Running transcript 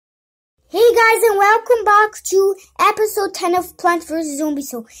Hey guys, and welcome back to episode 10 of Plants vs. Zombies.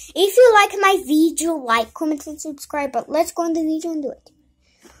 So if you like my video, like, comment, and subscribe. But let's go on the video and do it.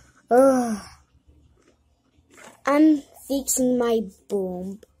 I'm fixing my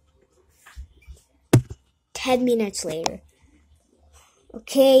bomb. 10 minutes later.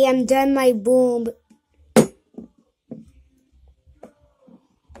 Okay, I'm done my bomb.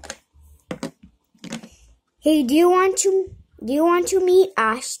 Hey, do you want to meet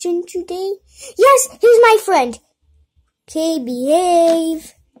Ashton today? Yes, he's my friend. Okay,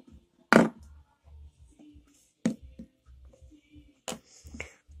 behave.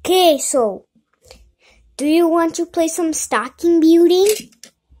 Okay, so, do you want to play some stocking building?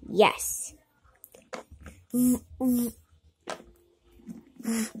 Yes.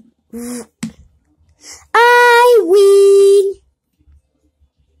 I win.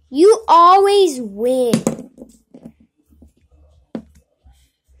 You always win.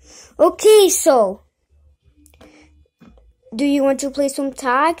 Okay, so, do you want to play some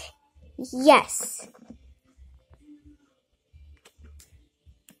tag? Yes.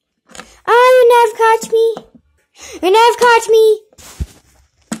 Oh, you never caught me. You never caught me.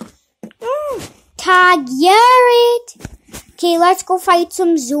 Tag, you're it. Okay, let's go fight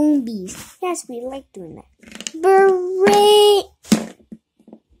some zombies. Yes, we like doing that.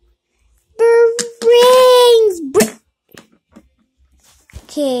 Brains.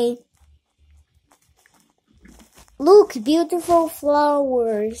 Okay. Look, beautiful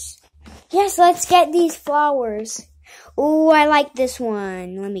flowers. Yes, let's get these flowers. Oh, I like this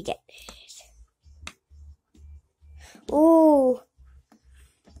one. Let me get it. Oh,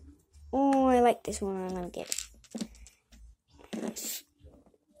 I like this one. Let me get it.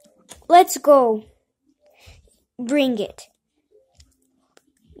 Let's go. Bring it.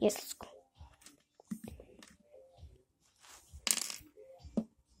 Yes, let's go.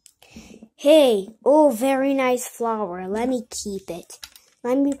 Hey, oh, very nice flower. Let me keep it.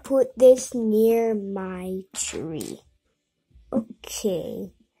 Let me put this near my tree.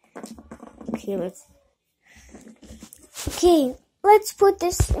 Okay, let's put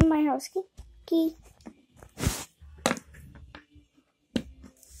this in my house. Okay.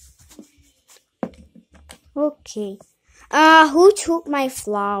 Okay. Who took my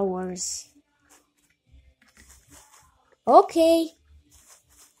flowers? Okay.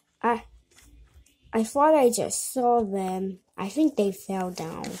 I thought I just saw them. I think they fell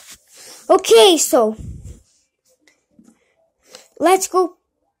down. Okay, so let's go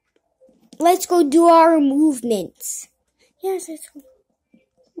do our movements. Yes, let's go.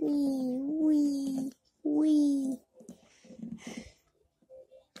 Wee.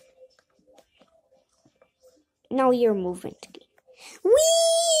 Now your movement.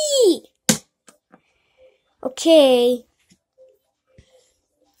 Wee! Okay.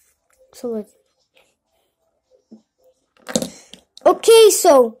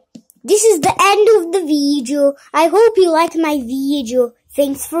 So this is the end of the video. I hope you like my video.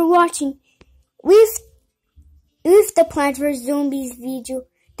 Thanks for watching. With the Plants vs. Zombies video,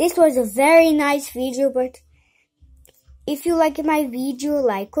 this was a very nice video, but if you like my video,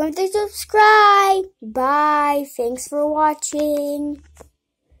 like, comment, and subscribe. Bye. Thanks for watching.